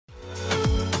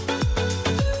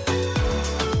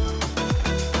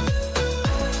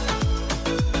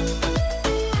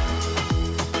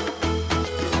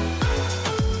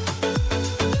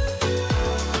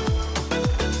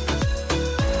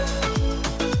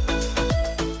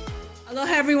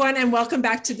everyone, and welcome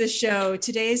back to the show.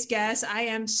 Today's guest, I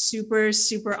am super,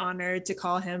 super honored to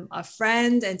call him a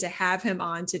friend and to have him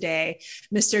on today,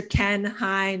 Mr. Ken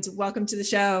Hines. Welcome to the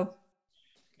show.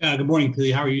 Good morning,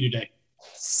 Pili. How are you today?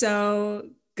 So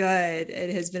good. It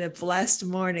has been a blessed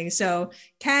morning. So,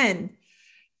 Ken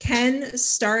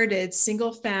started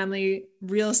single family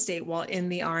real estate while in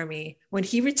the Army. When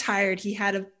he retired, he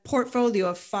had a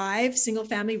portfolio of 5 single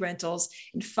family rentals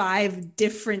in 5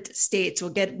 different states.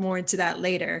 We'll get more into that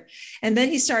later. And then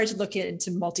he started to look into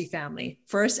multifamily,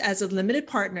 first as a limited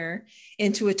partner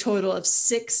into a total of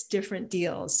 6 different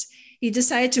deals. He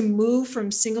decided to move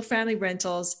from single family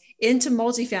rentals into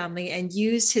multifamily and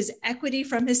used his equity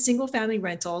from his single family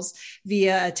rentals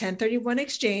via a 1031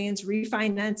 exchange,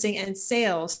 refinancing, and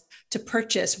sales to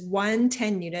purchase one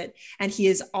 10 unit. And he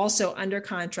is also under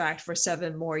contract for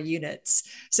 7 more units.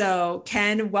 So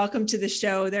Ken, welcome to the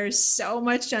show. There's so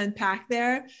much to unpack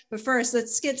there. But first,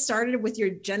 let's get started with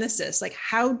your genesis. Like,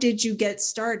 how did you get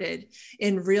started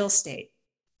in real estate?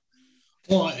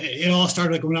 Well, it all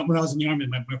started like when I was in the Army,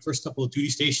 my first couple of duty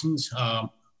stations.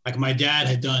 Like my dad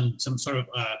had done some sort of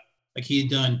like he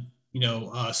had done,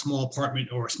 a small apartment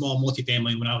or a small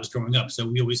multifamily when I was growing up. So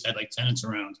we always had like tenants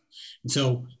around. And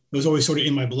so it was always sort of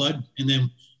in my blood. And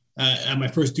then at my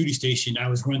first duty station, I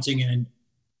was renting and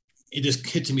it just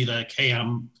hit to me like, hey,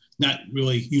 I'm not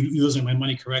really using my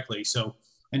money correctly. So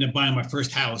I ended up buying my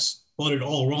first house, bought it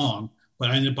all wrong, but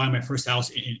I ended up buying my first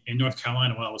house in North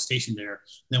Carolina while I was stationed there.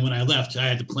 Then when I left, I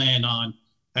had to plan on,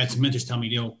 I had some mentors tell me,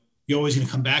 you're always going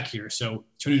to come back here. So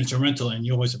turn it into a rental and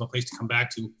you always have a place to come back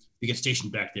to get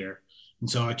stationed back there. And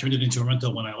so I turned it into a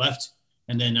rental when I left.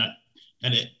 And then,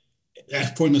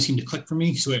 that formula seemed to click for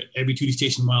me. So at every duty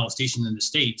station while I was stationed in the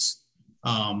States,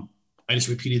 I just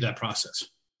repeated that process.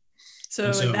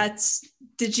 So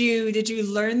did you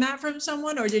learn that from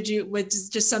someone, or was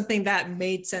just something that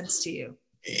made sense to you?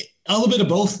 A little bit of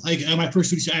both. Like at my first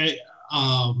duty,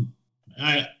 a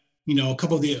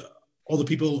couple of the older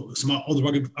people, all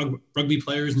the rugby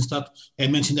players and stuff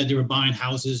had mentioned that they were buying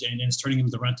houses and it's turning them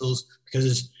into rentals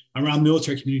because around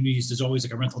military communities, there's always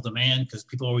like a rental demand because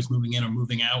people are always moving in or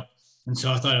moving out. And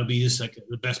so I thought it would be just like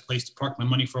the best place to park my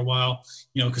money for a while,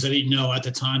 because I didn't know at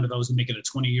the time if I was gonna make it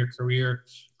a 20-year career,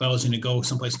 if I was gonna go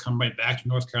someplace, come right back to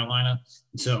North Carolina.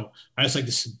 And so I just like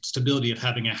the stability of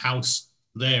having a house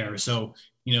there. So,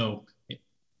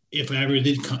 if I ever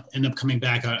did end up coming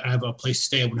back, I have a place to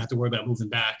stay. I wouldn't have to worry about moving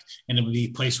back, and it would be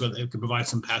a place where it could provide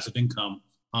some passive income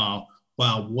while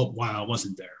I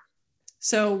wasn't there.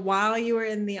 So while you were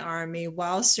in the Army,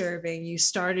 while serving, you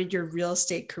started your real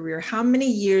estate career. How many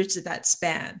years did that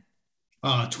span?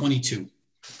 22.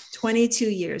 22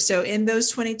 years. So in those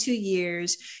 22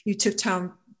 years, you took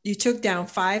down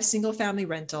 5 single family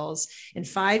rentals in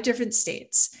 5 different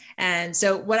states. And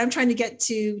so what I'm trying to get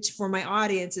to for my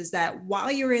audience is that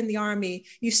while you were in the Army,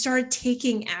 you started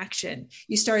taking action.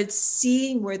 You started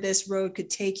seeing where this road could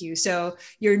take you. So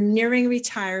you're nearing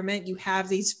retirement. You have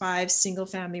these 5 single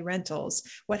family rentals.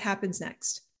 What happens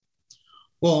next?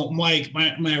 Well, my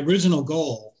original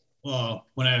goal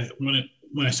when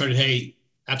I started,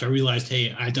 after I realized,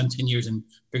 I had done 10 years and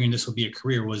figuring this would be a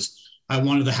career, was I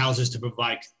wanted the houses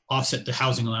to offset the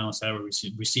housing allowance that I was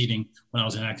receiving when I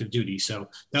was in active duty. So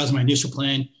that was my initial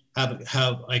plan, have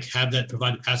that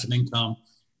provide passive income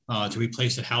to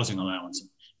replace the housing allowance.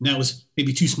 And that was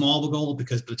maybe too small of a goal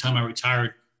because by the time I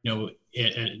retired,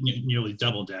 it nearly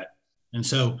doubled that. And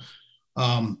so,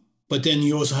 but then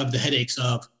you also have the headaches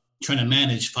of trying to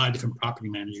manage 5 different property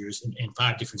managers in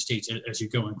 5 different states as you're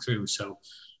going through. So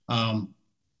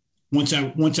once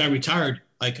I retired,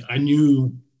 I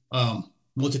knew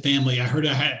multifamily. I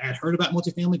had heard about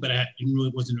multifamily, but I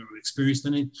really wasn't experienced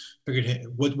in it. Figured, hey,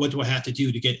 what do I have to do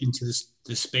to get into this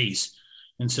space?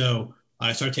 And so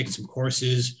I started taking some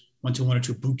courses, went to 1 or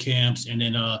 2 boot camps, and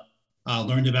then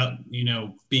learned about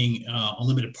being a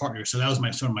limited partner. So that was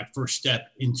my first step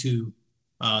into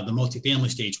the multifamily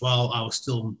stage while I was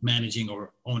still managing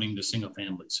or owning the single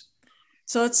families.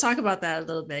 So let's talk about that a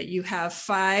little bit. You have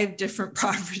 5 different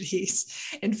properties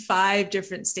in 5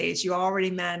 different states. You already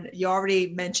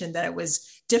mentioned that it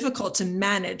was difficult to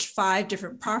manage 5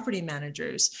 different property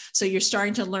managers. So you're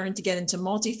starting to learn to get into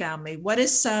multifamily. What are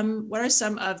some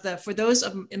of the, for those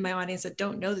in my audience that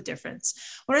don't know the difference,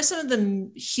 what are some of the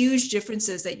huge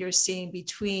differences that you're seeing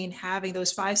between having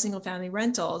those 5 single family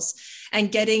rentals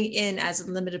and getting in as a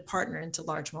limited partner into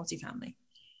large multifamily?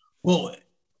 Well,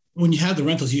 when you have the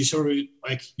rentals, you sort of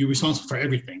you're responsible for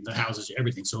everything, the houses,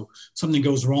 everything. So something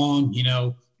goes wrong,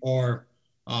 or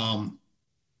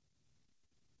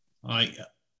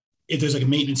if there's a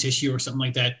maintenance issue or something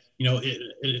like that,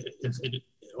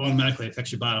 automatically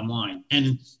affects your bottom line.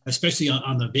 And especially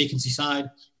on the vacancy side,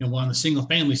 on the single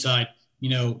family side,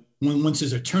 once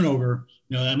there's a turnover,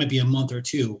 that might be a month or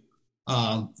two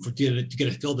to get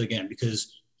it filled again,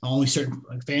 because only certain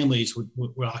families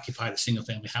would occupy the single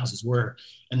family houses. Where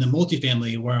in the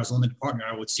multifamily, where I was a limited partner,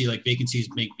 I would see like vacancies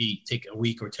maybe take a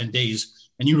week or 10 days,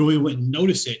 and you really wouldn't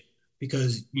notice it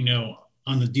because,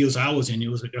 on the deals I was in,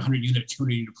 it was like 100 unit,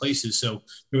 200 unit places. So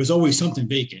there was always something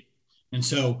vacant. And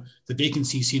so the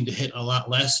vacancy seemed to hit a lot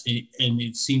less, and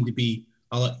it seemed to be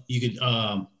a lot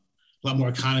more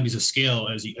economies of scale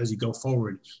as you go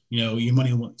forward. Your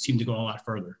money will seem to go a lot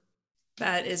further.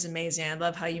 That is amazing. I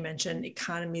love how you mentioned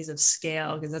economies of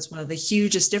scale, because that's one of the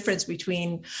hugest difference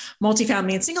between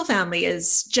multifamily and single family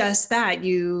is just that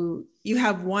you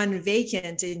have one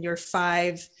vacant in your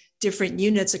 5 different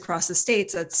units across the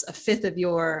states. That's a fifth of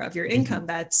your income.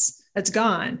 That's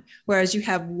gone. Whereas you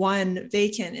have one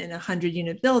vacant in a 100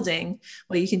 unit building.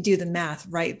 Well, you can do the math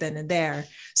right then and there.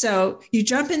 So you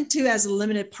jump into as a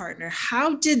limited partner.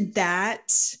 How did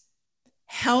that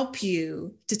help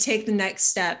you to take the next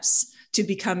steps to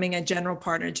becoming a general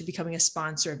partner, to becoming a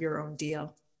sponsor of your own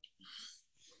deal?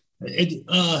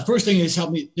 First thing is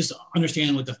help me just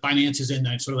understand what the finances and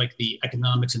sort of like the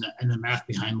economics and the math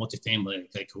behind multifamily.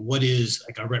 Like what is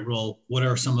like a rent roll? What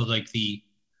are some of like the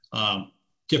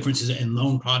differences in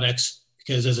loan products?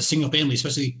 Because as a single family,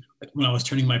 especially like when I was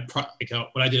turning what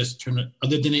I did is I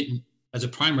lived in it as a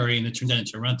primary and then turned that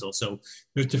into a rental. So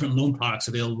there's different loan products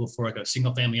available for like a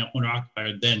single family owner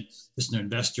occupier than just an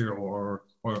investor or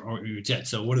your debt.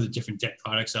 So what are the different debt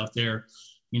products out there?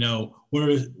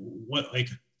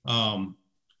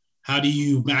 How do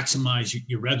you maximize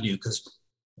your revenue? Because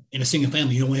in a single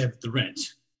family, you only have the rent,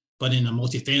 but in a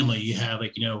multifamily, you have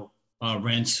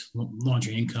rent,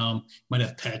 laundry income, you might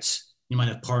have pets, you might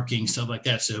have parking, stuff like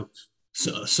that. So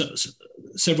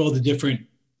several of the different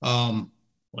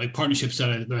partnerships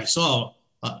that I saw,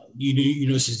 you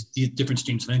notice the different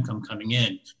streams of income coming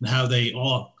in and how they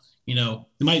all,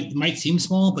 they might seem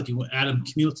small, but you add them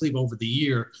cumulatively over the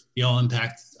year, they all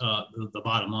impact the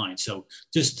bottom line. So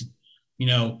just,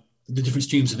 the different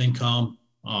streams of income,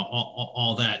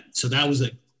 all that. So that was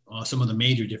some of the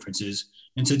major differences.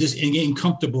 And so just getting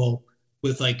comfortable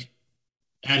with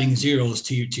adding zeros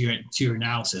to your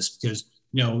analysis, because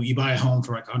you buy a home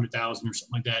for like 100,000 or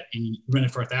something like that, and you rent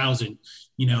it for 1,000.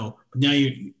 But now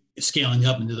you're scaling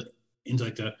up into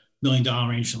like the $1 million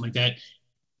range, something like that.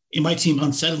 It might seem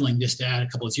unsettling just to add a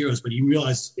couple of zeros, but you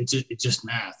realize it's just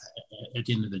math at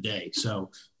the end of the day.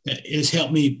 So it has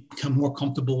helped me become more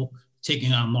comfortable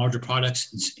taking on larger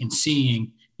products and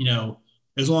seeing,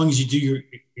 as long as you do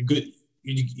your good,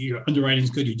 your underwriting is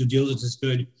good, your due diligence is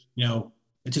good,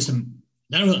 it's just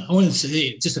I wouldn't say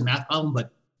it's just a math problem,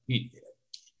 but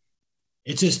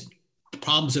it's just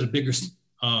problems that are bigger,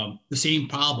 the same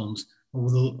problems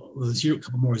with a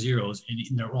couple more zeros,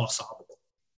 and they're all solvable.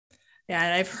 Yeah,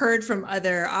 and I've heard from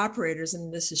other operators,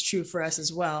 and this is true for us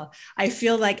as well. I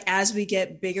feel like as we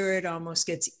get bigger, it almost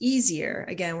gets easier.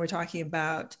 Again, we're talking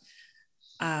about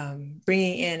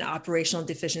bringing in operational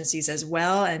deficiencies as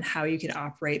well, and how you can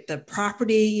operate the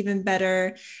property even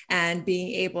better, and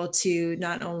being able to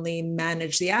not only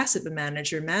manage the asset, but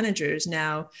manage your managers.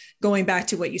 Now, going back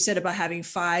to what you said about having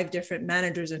 5 different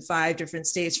managers in 5 different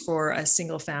states for a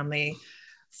single family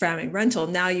rental,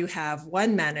 now you have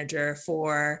one manager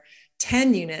for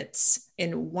 10 units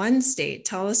in one state.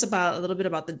 Tell us a little bit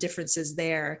about the differences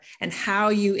there, and how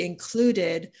you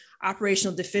included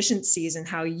operational deficiencies and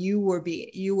how you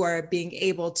are being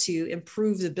able to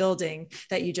improve the building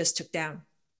that you just took down.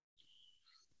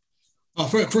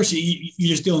 First, you're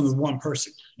just dealing with one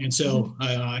person. And so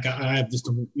I have just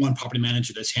one property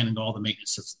manager that's handling all the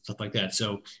maintenance, stuff like that.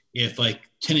 So if one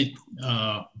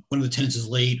of the tenants is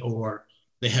late or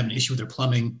they have an issue with their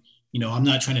plumbing, I'm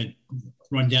not trying to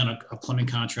run down a plumbing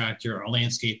contractor or a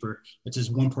landscaper. It's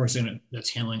just one person that's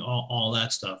handling all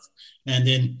that stuff. And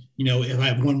then, if I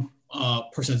have one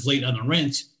person that's late on the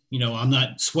rent, I'm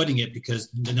not sweating it because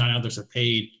the 9 others are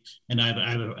paid, and I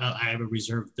have a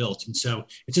reserve built. And so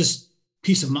it's just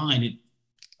peace of mind.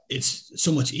 It's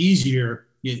so much easier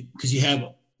because you have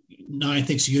 9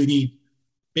 things. So you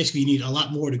need a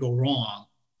lot more to go wrong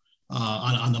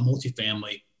on the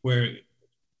multifamily, where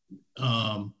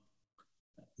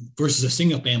versus a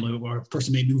single family where a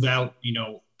person may move out,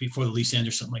 before the lease ends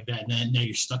or something like that. And then now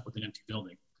you're stuck with an empty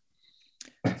building.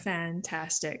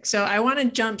 Fantastic. So I want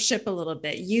to jump ship a little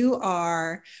bit. You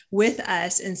are with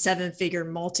us in 7-figure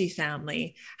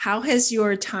multifamily. How has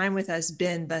your time with us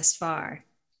been thus far?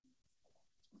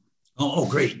 Oh,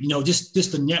 great. Just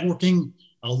the networking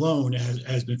alone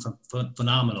has been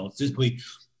phenomenal. Simply,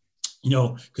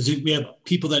 because we have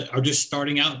people that are just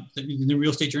starting out in the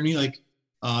real estate journey, like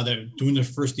that are doing their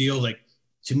first deal, like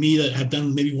to me that have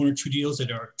done maybe one or two deals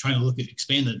that are trying to look at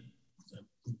expand the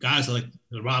guys like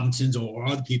the Robinsons or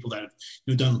other people that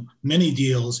have done many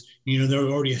deals. They're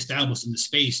already established in the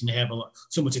space and they have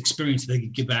so much experience that they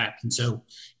can give back. And so,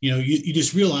 you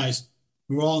just realize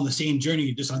we're all on the same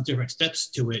journey, just on different steps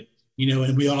to it,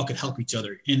 and we all could help each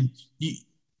other. And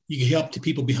you can help to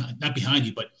people not behind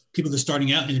you, but people that are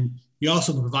starting out. And you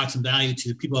also provide some value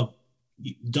to people who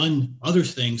have done other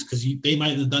things because they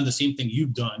might have done the same thing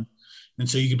you've done. And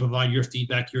so you can provide your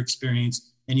feedback, your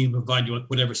experience, and you provide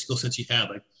whatever skill sets you have,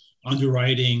 like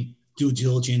underwriting, due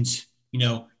diligence.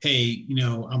 Hey,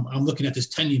 I'm looking at this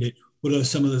 10 unit. What are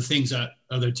some of the things that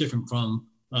are different from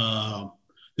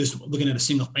this? Looking at a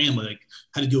single family, like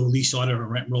how to do a lease audit or a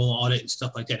rent roll audit and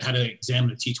stuff like that. How to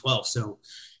examine a T12. So,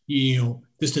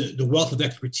 just the wealth of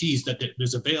expertise that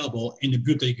there's available in the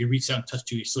group that you can reach out and touch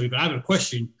to. So if I have a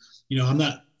question, I'm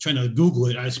not trying to Google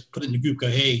it. I just put it in the group. Go,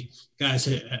 hey guys,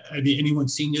 have anyone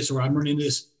seen this? Or I'm running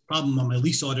this problem on my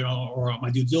lease audit or on my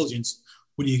due diligence.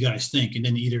 What do you guys think? And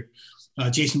then either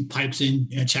Jason pipes in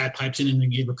and Chad pipes in, and then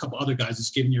give a couple other guys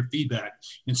that's giving your feedback.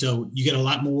 And so you get a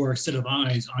lot more set of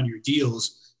eyes on your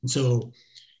deals. And so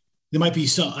there might be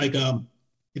some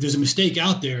if there's a mistake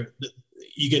out there,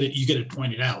 you get it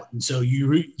pointed out. And so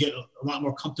you get a lot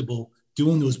more comfortable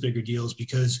doing those bigger deals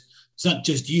because it's not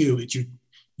just you. It's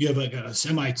you have like a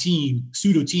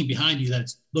pseudo team behind you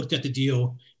that's looked at the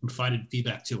deal and provided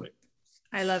feedback to it.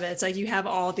 I love it. It's like you have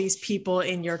all these people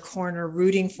in your corner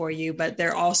rooting for you, but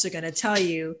they're also going to tell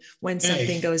you when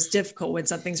something goes difficult, when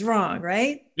something's wrong,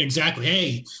 right? Exactly. Hey,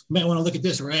 you might want to look at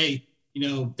this, or hey,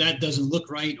 that doesn't look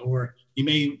right, or you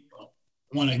may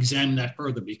want to examine that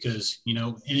further because,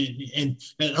 and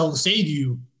that'll save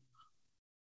you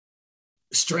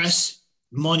stress,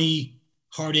 money,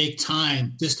 heartache,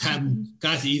 time, just having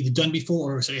guys that you've done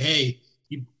before or say, hey,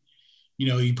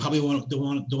 you probably don't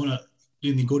want to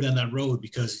even go down that road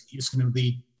because it's going to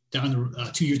be down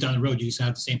the 2 years down the road. You just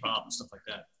have the same problem, stuff like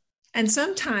that. And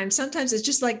sometimes it's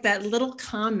just like that little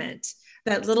comment,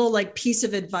 that little like piece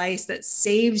of advice that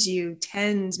saves you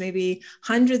tens, maybe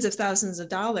hundreds of thousands of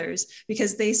dollars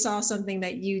because they saw something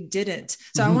that you didn't.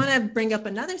 So I want to bring up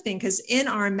another thing, because in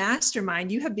our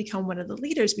mastermind, you have become one of the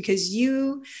leaders because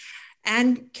you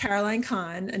and Caroline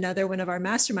Kahn, another one of our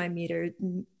mastermind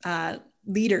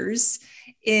leaders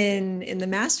in the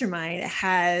mastermind,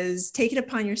 has taken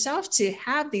upon yourself to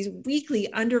have these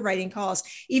weekly underwriting calls,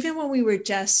 even when we were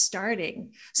just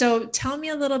starting. So tell me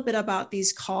a little bit about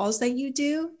these calls that you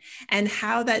do and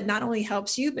how that not only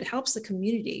helps you, but helps the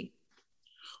community.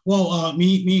 Well,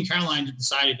 me and Caroline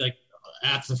decided, like,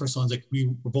 after the first ones, like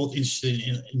we were both interested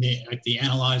in the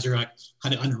analyzer, like how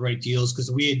to underwrite deals,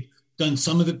 because we had done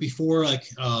some of it before, like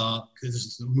because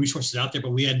there's some resources out there,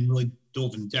 but we hadn't really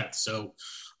dove in depth. So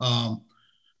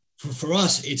for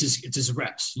us, it's just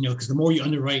reps, because the more you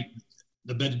underwrite,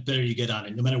 the better you get on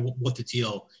it, no matter what the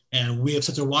deal. And we have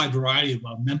such a wide variety of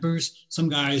members. Some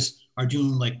guys are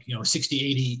doing like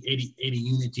 60, 80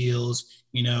 unit deals.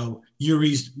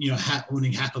 Yuri's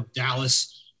owning half of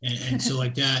Dallas and so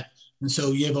like that. And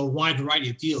so you have a wide variety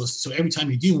of deals. So every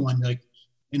time you do one, like,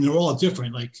 and they're all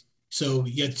different, like. So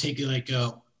you have to take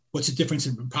what's the difference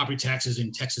in property taxes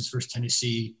in Texas versus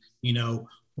Tennessee?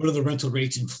 What are the rental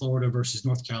rates in Florida versus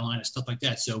North Carolina, stuff like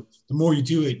that. So the more you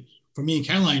do it, for me and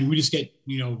Caroline, we just get,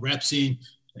 reps in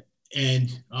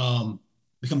and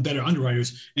become better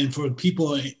underwriters. And for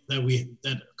people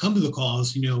that come to the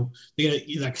calls, they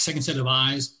get like a second set of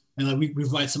eyes, and we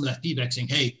provide some of that feedback saying,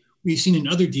 hey, we've seen in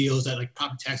other deals that like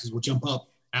property taxes will jump up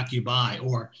after you buy,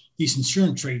 or these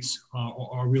insurance rates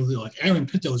are really, like Erin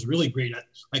Pinto is really great at,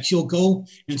 like, she'll go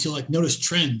and she'll like notice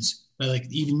trends that like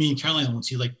even me and Caroline will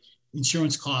see, like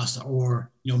insurance costs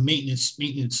or maintenance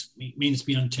being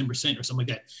under 10% or something like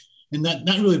that, and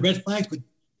not really red flags, but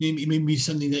it may be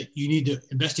something that you need to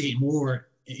investigate more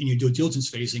in your due diligence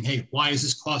phase, saying, hey, why is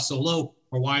this cost so low,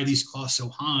 or why are these costs so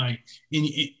high in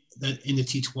the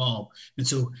T12? And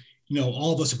so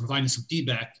all of us are providing some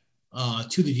feedback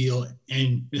to the deal,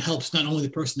 and it helps not only the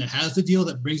person that has the deal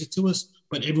that brings it to us,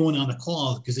 but everyone on the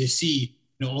call, because they see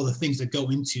all the things that go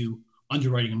into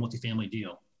underwriting a multifamily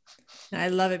deal. I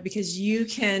love it, because you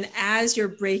can, as you're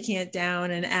breaking it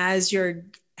down and as you're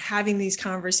having these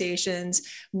conversations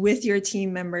with your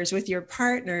team members, with your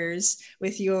partners,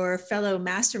 with your fellow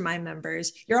mastermind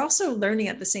members, you're also learning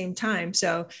at the same time.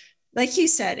 So like you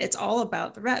said, it's all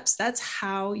about the reps. That's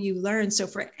how you learn. So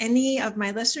for any of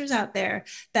my listeners out there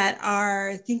that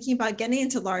are thinking about getting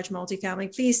into large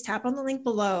multifamily, please tap on the link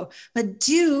below, but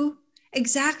do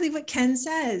exactly what Ken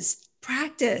says.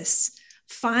 Practice.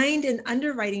 find an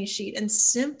underwriting sheet and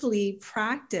simply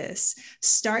practice.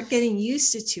 Start getting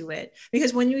used to it.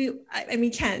 Because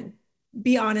when Ken,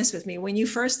 be honest with me. When you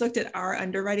first looked at our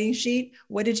underwriting sheet,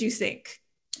 what did you think?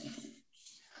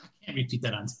 Can't repeat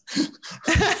that on.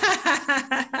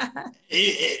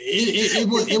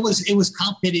 it was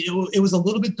complicated. It was a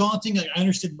little bit daunting. I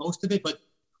understood most of it, but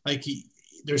like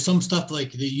there's some stuff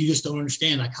like that you just don't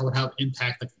understand, like how it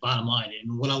impact like the bottom line.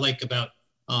 And what I like about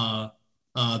the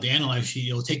analyze sheet,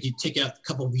 it'll take out a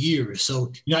couple of years,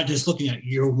 so you're not just looking at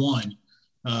year one.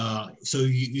 So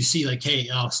you see like, hey,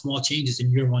 small changes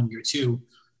in year one, year two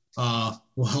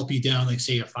will help you down, like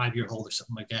say a 5-year hold or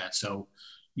something like that. So,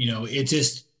 it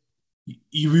just,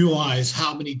 you realize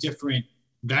how many different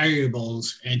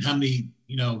variables and how many,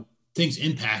 things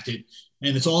impact it.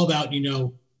 And it's all about,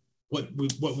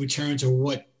 what returns or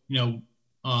what,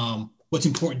 what's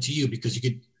important to you, because you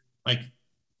could like,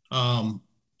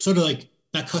 sort of like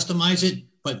not customize it,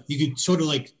 but you could sort of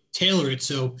like tailor it.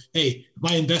 So, hey,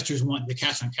 my investors want the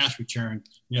cash on cash return.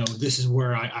 This is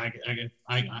where I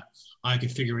can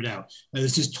figure it out.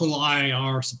 It's just total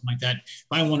IRR or something like that. If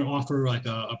I want to offer like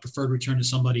a preferred return to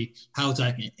somebody, how is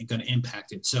that going to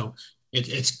impact it? So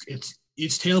it's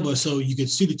tailorable. So you could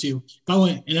suit it to,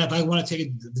 if I want to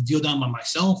take the deal down by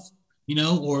myself,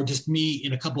 or just me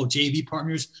and a couple of JV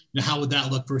partners, how would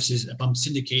that look versus if I'm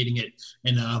syndicating it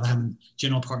and having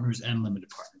general partners and limited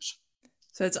partners?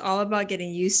 So it's all about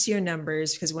getting used to your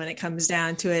numbers, because when it comes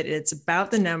down to it, it's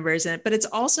about the numbers, but it's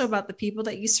also about the people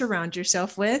that you surround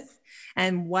yourself with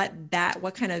and what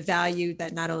kind of value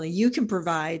that not only you can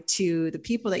provide to the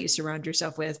people that you surround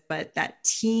yourself with, but that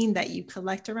team that you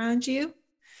collect around you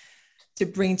to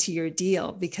bring to your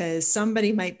deal. Because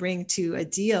somebody might bring to a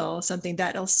deal something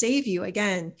that'll save you,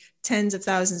 again, tens of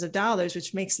thousands of dollars,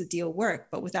 which makes the deal work.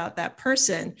 But without that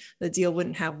person, the deal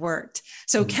wouldn't have worked.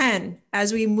 So Ken,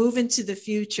 as we move into the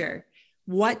future,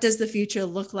 what does the future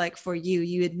look like for you?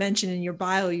 You had mentioned in your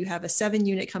bio, you have a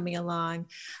 7-unit coming along.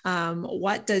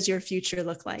 What does your future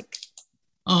look like?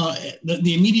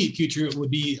 The immediate future would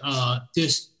be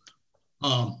just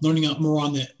learning out more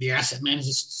on the asset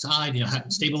management side,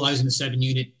 stabilizing the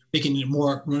 7-unit, making it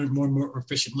more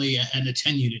efficiently, and the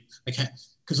 10-unit.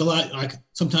 Because a lot, like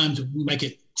sometimes we might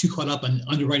get too caught up on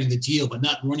underwriting the deal, but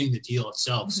not running the deal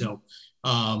itself. Mm-hmm. So,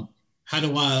 how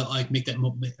do I like make that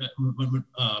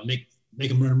make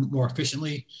them run more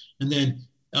efficiently? And then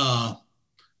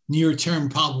near term,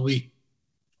 probably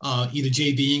either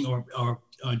JVing or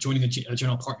joining a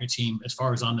general partner team as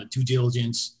far as on the due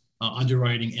diligence,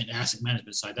 underwriting, and asset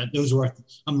management side.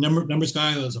 I'm a numbers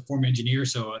guy. I was a former engineer,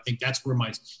 so I think that's where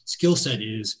my skill set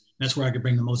is. That's where I could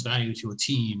bring the most value to a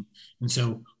team. And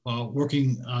so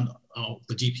working on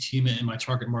the GP team in my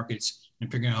target markets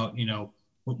and figuring out,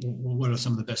 what are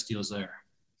some of the best deals there.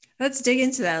 Let's dig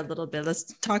into that a little bit. Let's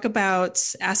talk about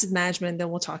asset management.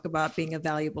 Then we'll talk about being a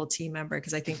valuable team member,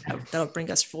 because I think that'll bring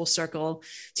us full circle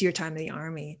to your time in the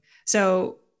Army.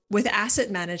 So with asset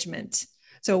management,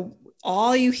 so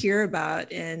all you hear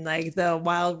about in like the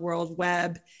wild world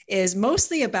web is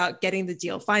mostly about getting the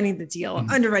deal, finding the deal,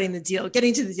 underwriting the deal,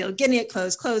 getting to the deal, getting it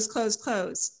closed.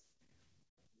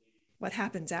 What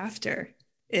happens after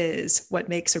is what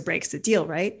makes or breaks the deal,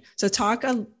 right? So talk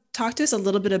to us a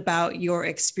little bit about your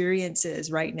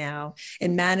experiences right now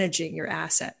in managing your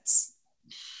assets.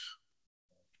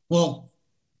 Well,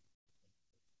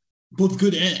 both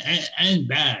good and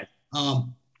bad. I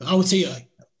would say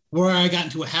where I got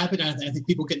into a habit, I think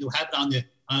people get into a habit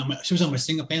especially on my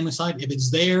single family side, if it's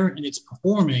there and it's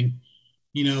performing,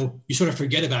 you sort of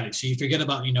forget about it. So you forget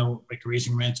about, like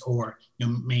raising rent or,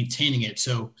 maintaining it.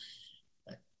 So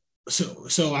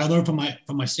I learned from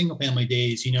my single family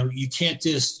days, you can't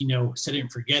just, set it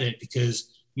and forget it, because,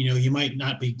 you might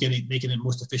not be making it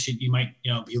most efficient. You might,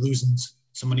 be losing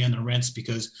some money on the rents,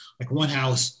 because like one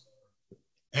house,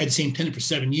 I had the same tenant for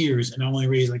 7 years, and I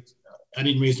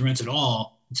didn't raise the rents at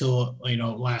all until,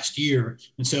 last year.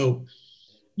 And so,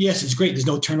 yes, it's great. There's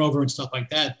no turnover and stuff like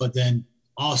that. But then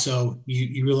also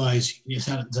you realize it's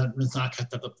not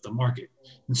kept up with the market.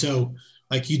 And so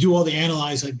like you do all the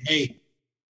analyze, like, hey,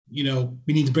 we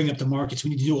need to bring up the markets. We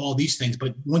need to do all these things.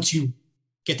 But once you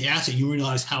get the asset, you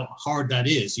realize how hard that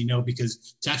is,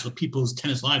 because it's actually people's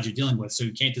tenants' lives you're dealing with. So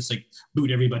you can't just like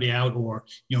boot everybody out or,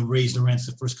 raise the rents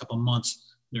the first couple of months.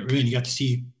 You got to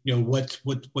see, what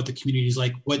the community is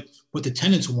like, what the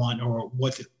tenants want, or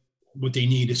what they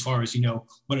need as far as,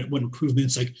 what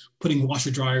improvements, like putting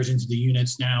washer dryers into the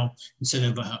units now instead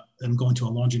of them going to a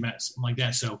laundromat, something like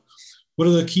that. So what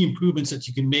are the key improvements that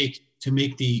you can make to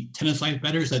make the tenants' life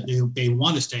better, so that they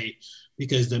want to stay?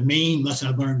 Because the main lesson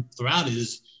I've learned throughout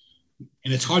is,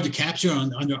 and it's hard to capture on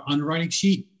the underwriting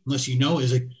sheet, unless you know,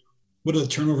 is like, what are the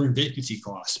turnover and vacancy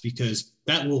costs? Because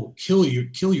that will kill your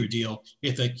deal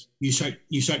if like you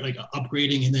start like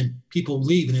upgrading and then people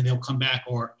leave and then they'll come back,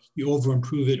 or you over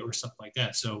improve it or stuff like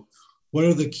that. So what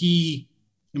are the key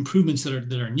improvements that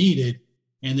are needed,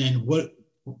 and then what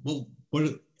are,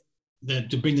 that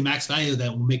to bring the max value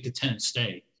that will make the tenant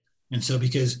stay. And so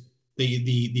because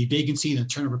the vacancy and the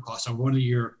turnover costs are one of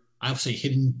your, I would say,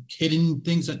 hidden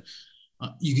things that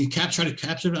you can try to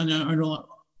capture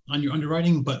on your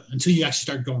underwriting, but until you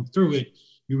actually start going through it,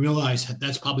 you realize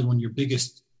that's probably one of your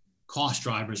biggest cost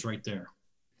drivers right there.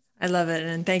 I love it.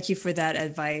 And thank you for that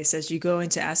advice. As you go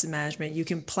into asset management, you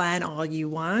can plan all you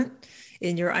want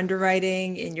in your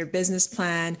underwriting, in your business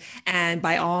plan. And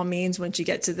by all means, once you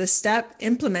get to this step,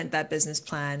 implement that business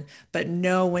plan, but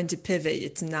know when to pivot.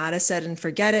 It's not a set and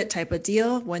forget it type of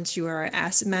deal. Once you are an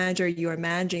asset manager, you are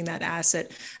managing that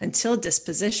asset until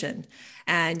disposition.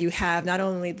 And you have not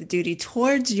only the duty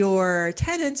towards your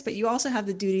tenants, but you also have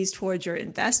the duties towards your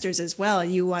investors as well.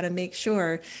 You want to make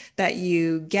sure that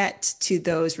you get to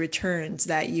those returns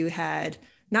that you had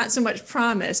not so much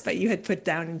promised, but you had put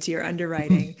down into your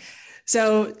underwriting.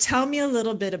 So tell me a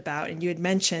little bit about, and you had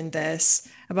mentioned this,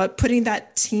 about putting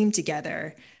that team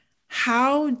together.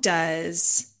 How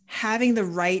does having the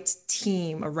right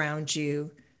team around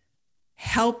you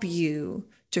help you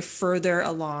to further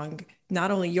along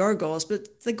not only your goals,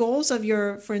 but the goals of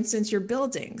your, for instance, your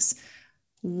buildings?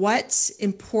 What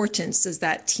importance does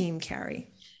that team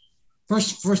carry?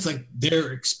 First, like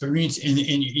their experience in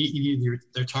either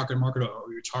their target market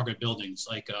or your target buildings.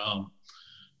 Like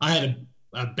I had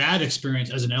a bad experience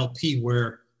as an LP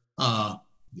where a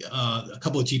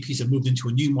couple of GPs have moved into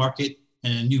a new market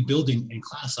and a new building in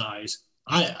class size.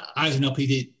 I as an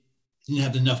LP didn't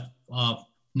have enough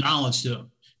knowledge to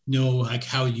know like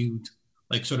how you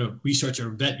like sort of research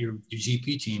or vet your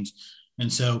GP teams, and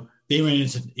so they ran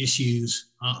into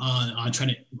issues on trying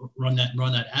to run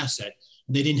that asset.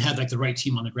 And they didn't have like the right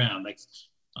team on the ground. Like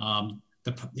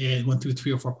they went through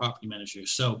 3 or 4 property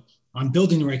managers. So on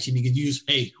building the right team, you can use,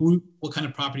 hey, what kind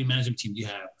of property management team do you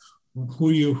have?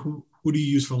 Who do you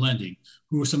use for lending?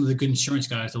 Who are some of the good insurance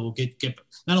guys that will get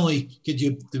not only get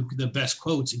you the best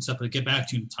quotes and stuff, but get back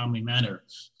to you in a timely manner?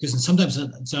 Because sometimes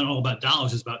it's not all about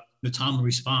dollars; it's about the timely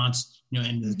response,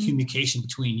 and the communication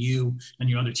between you and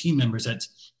your other team members that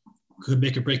could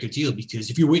make or break a deal. Because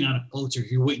if you're waiting on a quote or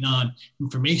if you're waiting on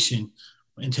information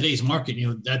in today's market,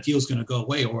 that deal is going to go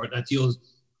away, or that deal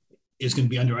is going to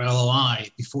be under LOI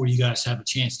before you guys have a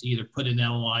chance to either put an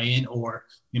LOI in or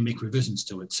make revisions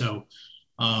to it. So,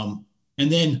 and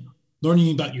then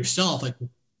learning about yourself, like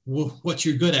what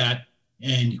you're good at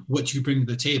and what you bring to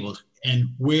the table and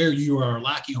where you are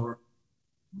lacking or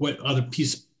what other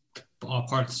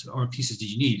parts or pieces do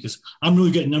you need. Because I'm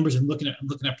really good at numbers and looking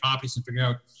at properties and figuring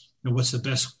out what's the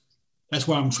best. That's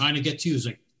where I'm trying to get to, is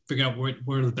like figure out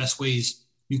where are the best ways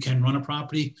you can run a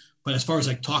property. But as far as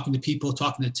like talking to people,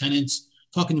 talking to tenants,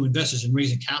 talking to investors and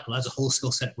raising capital, that's a whole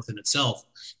skill set within itself.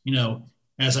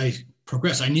 As I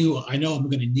progress, I know I'm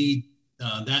going to need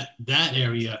that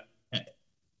area,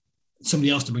 somebody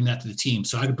else to bring that to the team.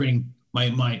 So I could bring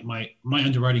my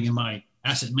underwriting and my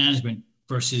asset management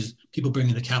versus people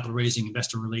bringing the capital raising,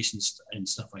 investor relations and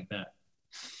stuff like that.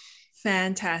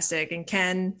 Fantastic. And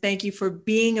Ken, thank you for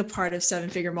being a part of Seven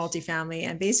Figure Multifamily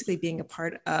and basically being a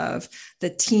part of the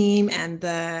team and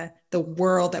the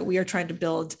world that we are trying to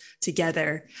build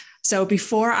together. So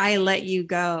before I let you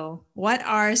go, what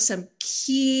are some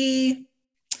key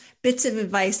bits of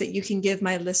advice that you can give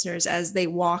my listeners as they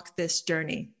walk this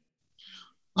journey?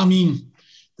 I mean,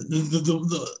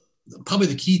 probably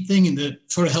the key thing and that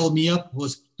sort of held me up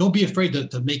was don't be afraid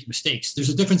to make mistakes. There's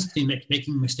a difference between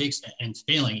making mistakes and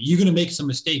failing. You're going to make some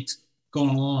mistakes going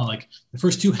along. Like the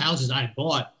first 2 houses I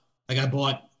bought, I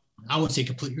wouldn't say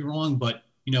completely wrong, but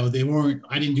they weren't,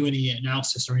 I didn't do any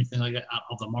analysis or anything like that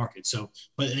of the market. So,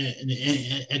 but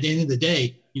at the end of the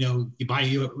day, you buy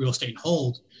real estate and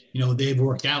hold, they've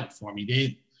worked out for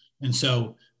me.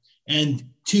 And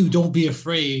 2, don't be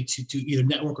afraid to either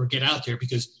network or get out there,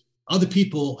 because other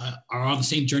people are on the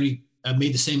same journey,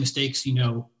 made the same mistakes,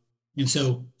 and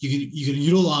so you can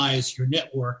utilize your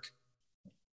network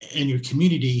and your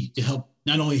community to help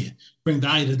not only bring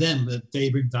value to them, but they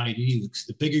bring value to you. Because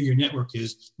the bigger your network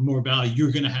is, the more value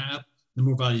you're going to have, the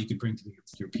more value you can bring to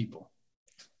your people.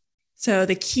 So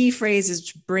the key phrase is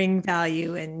to bring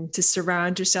value and to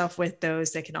surround yourself with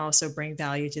those that can also bring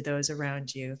value to those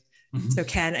around you. Mm-hmm. So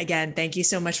Ken, again, thank you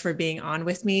so much for being on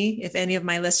with me. If any of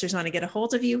my listeners want to get a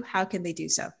hold of you, how can they do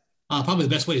so? Probably the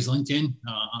best way is LinkedIn.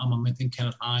 I'm on LinkedIn,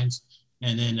 Kenneth Hines,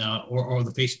 and then or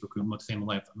the Facebook group, Multifamily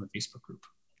Life on the Facebook group.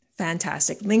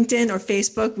 Fantastic. LinkedIn or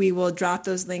Facebook, we will drop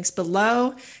those links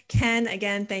below. Ken,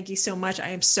 again, thank you so much. I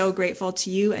am so grateful to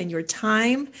you and your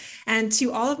time. And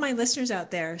to all of my listeners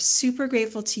out there, super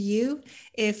grateful to you.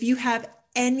 If you have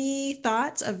any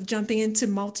thoughts of jumping into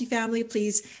multifamily,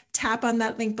 please tap on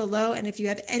that link below. And if you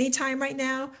have any time right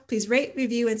now, please rate,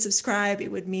 review, and subscribe.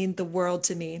 It would mean the world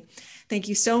to me. Thank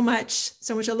you so much.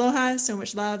 So much aloha, so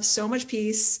much love, so much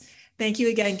peace. Thank you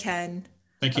again, Ken.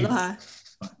 Thank you. Aloha.